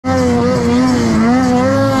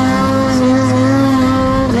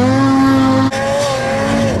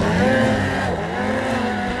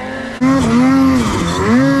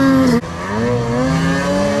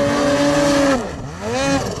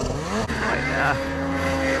Yeah.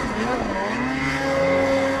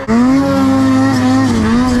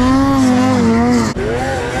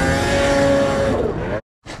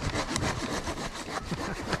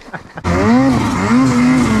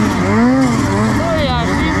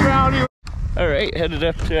 Alright, headed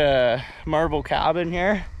up to Marble Cabin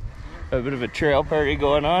here. A bit of a trail party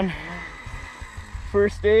going on.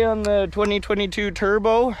 First day on the 2022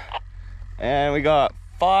 turbo. And we got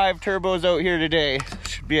 5 turbos out here today.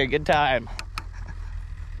 Should be a good time.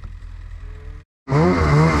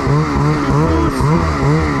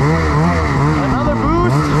 Another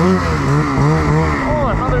boost. Oh,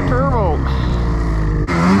 another turbo.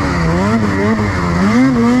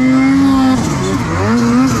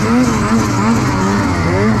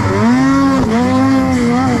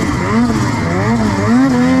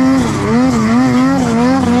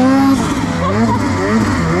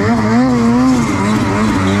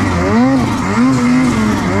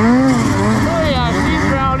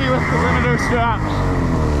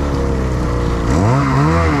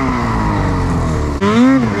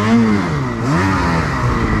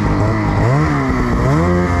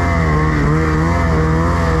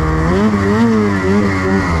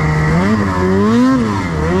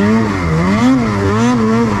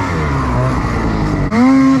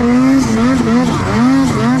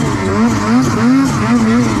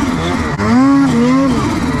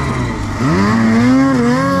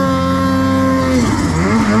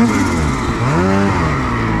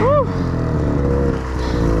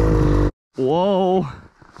 Whoa,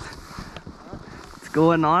 what's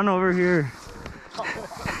going on over here?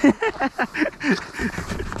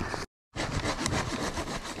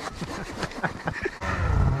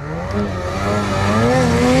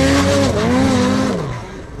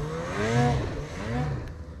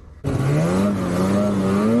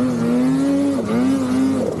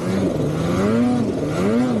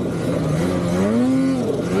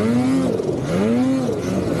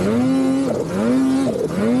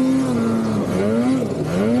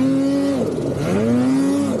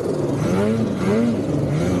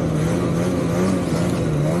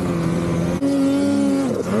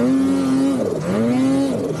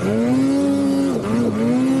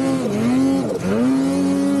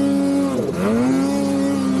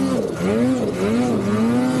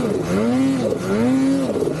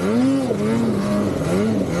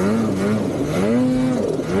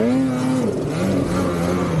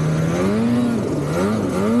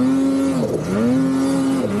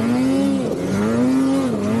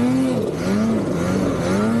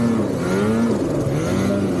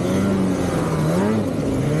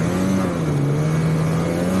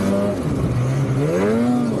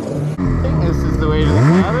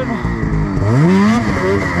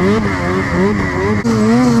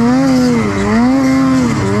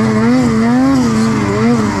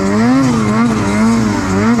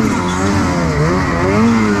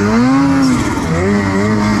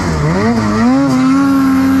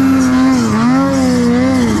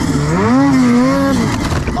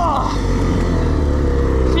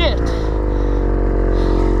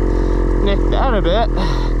 A bit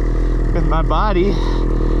with my body.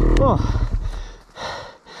 Oh.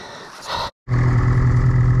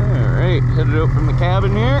 Alright, headed out from the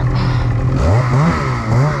cabin here.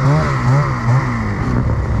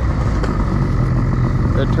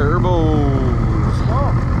 The turbos.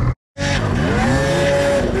 Oh.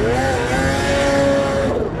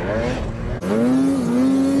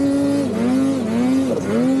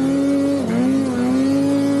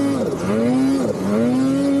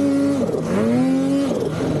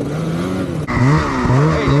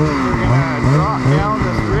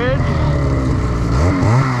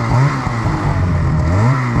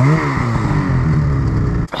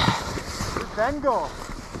 Go.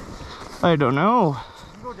 I don't know.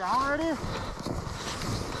 You go down already?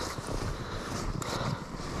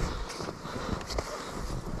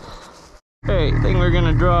 Hey, I think we're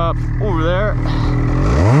gonna drop over there.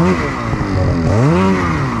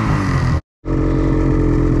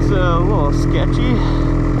 It's a little sketchy.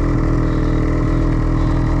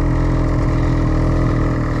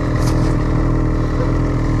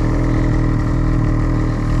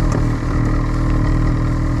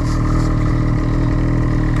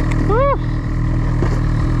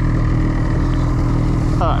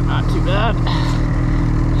 Not too bad.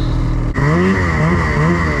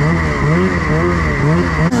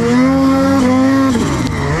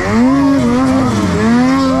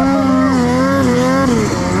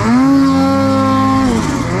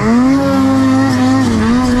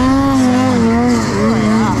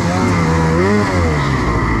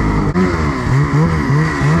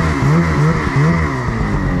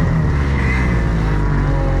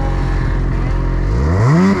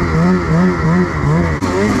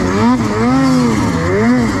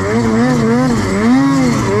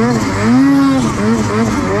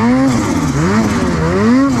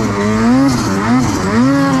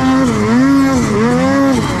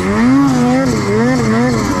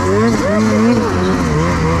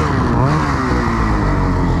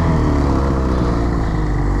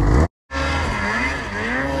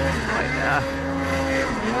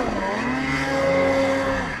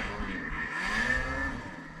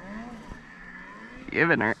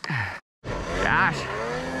 Giving her. Gosh.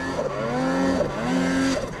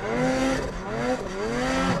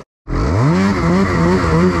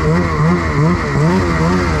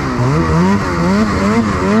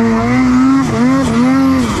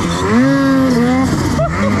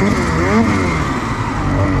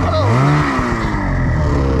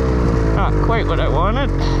 Not quite what I wanted.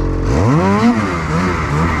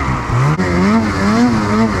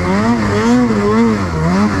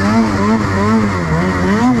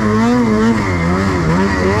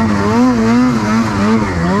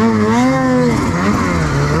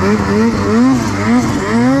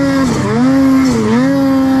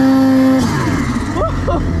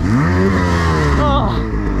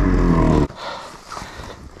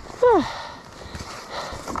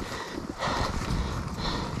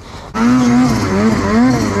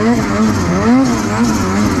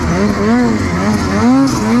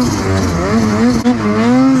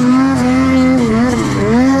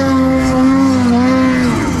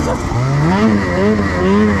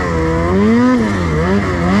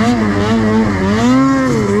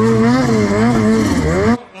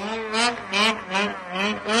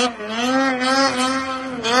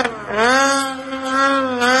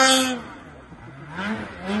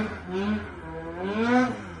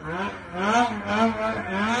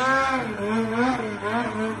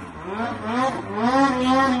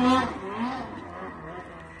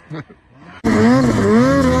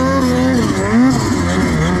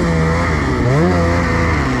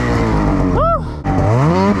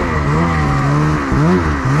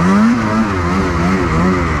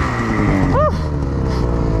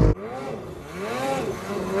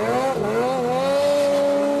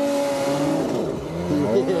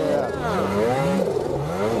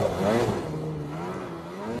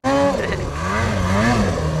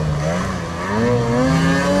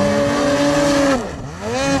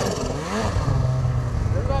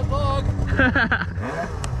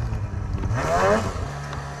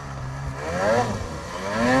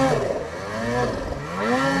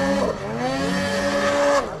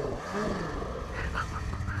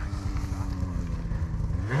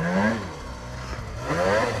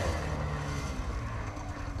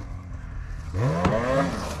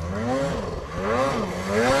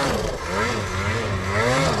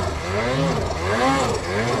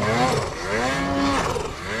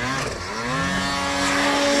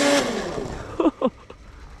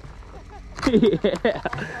 Yeah.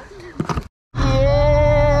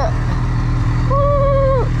 Yeah.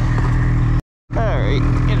 Woo. All right,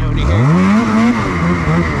 get out of here.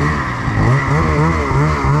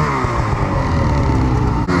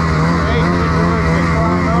 Right, get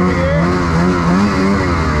on over here.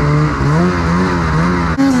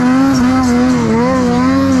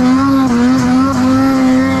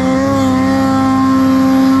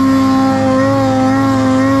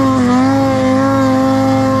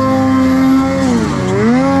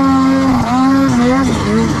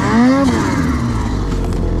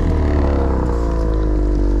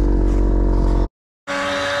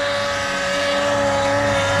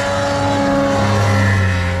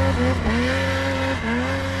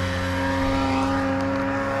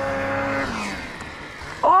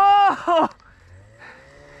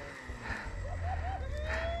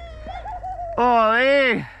 Oh,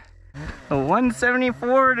 hey! A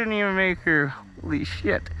 174 didn't even make her. Holy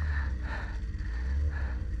shit.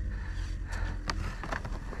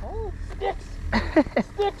 Oh, sticks!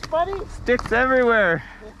 Sticks, buddy! Sticks everywhere.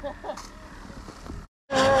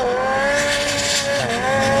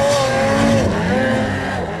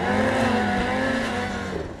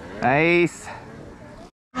 Nice.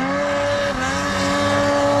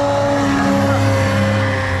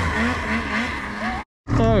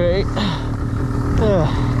 All right.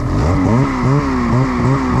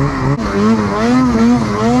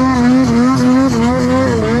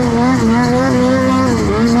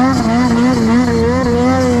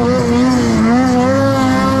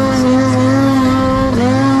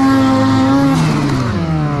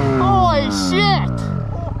 Holy shit!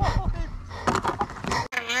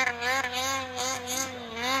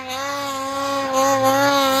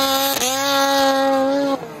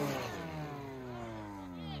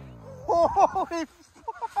 Holy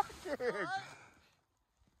fucking!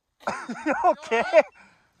 You okay?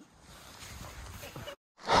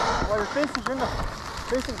 Well, your face is in the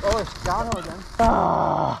facing. Oh, it's downhill again.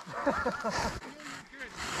 Ah.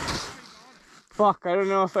 Fuck, I don't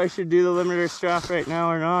know if I should do the limiter strap right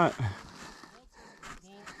now or not.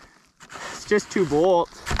 It's just 2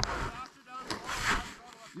 bolts.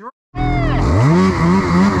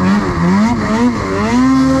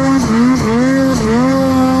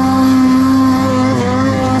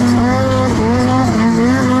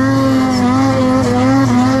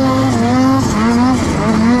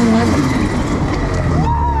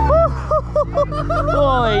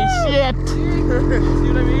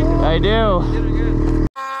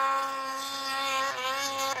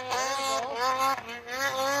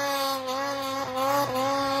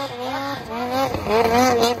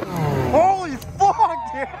 Holy fuck,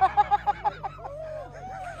 dude!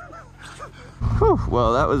 Whew,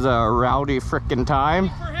 well, that was a rowdy frickin' time.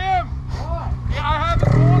 For him! Yeah, I have it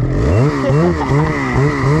on.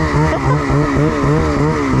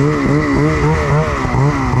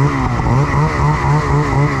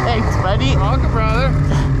 Thanks, buddy. Welcome, brother.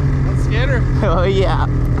 Let's get her. Oh, yeah.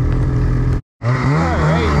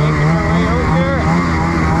 Alright, making our way out here.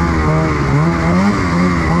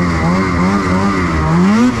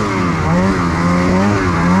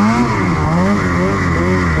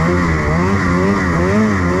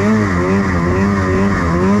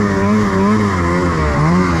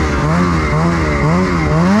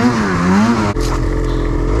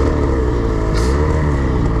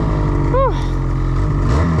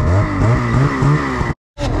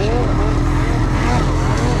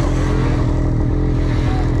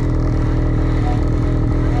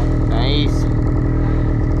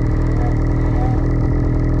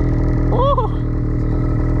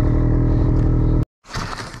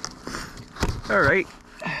 Alright,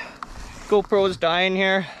 GoPro's dying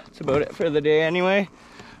here. That's about it for the day anyway.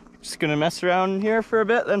 Just gonna mess around here for a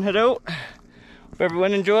bit, then head out. Hope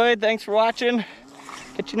everyone enjoyed. Thanks for watching.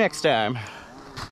 Catch you next time.